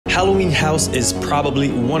Halloween House is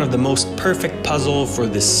probably one of the most perfect puzzles for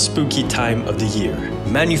this spooky time of the year.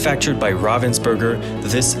 Manufactured by Ravensburger,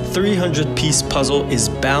 this 300-piece puzzle is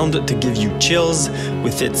bound to give you chills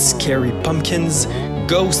with its scary pumpkins,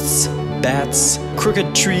 ghosts, bats,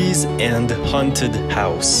 crooked trees, and haunted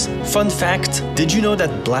house. Fun fact, did you know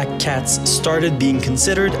that black cats started being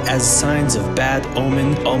considered as signs of bad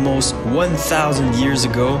omen almost 1,000 years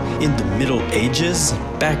ago in the Middle Ages?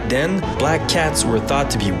 Back then, black cats were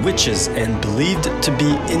thought to be witches and believed to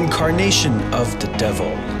be incarnation of the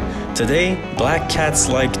devil. Today, black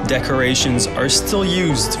cats-like decorations are still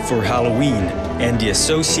used for Halloween, and the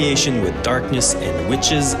association with darkness and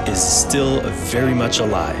witches is still very much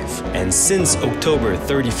alive. And since October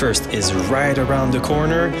 31st is right around the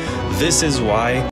corner, this is why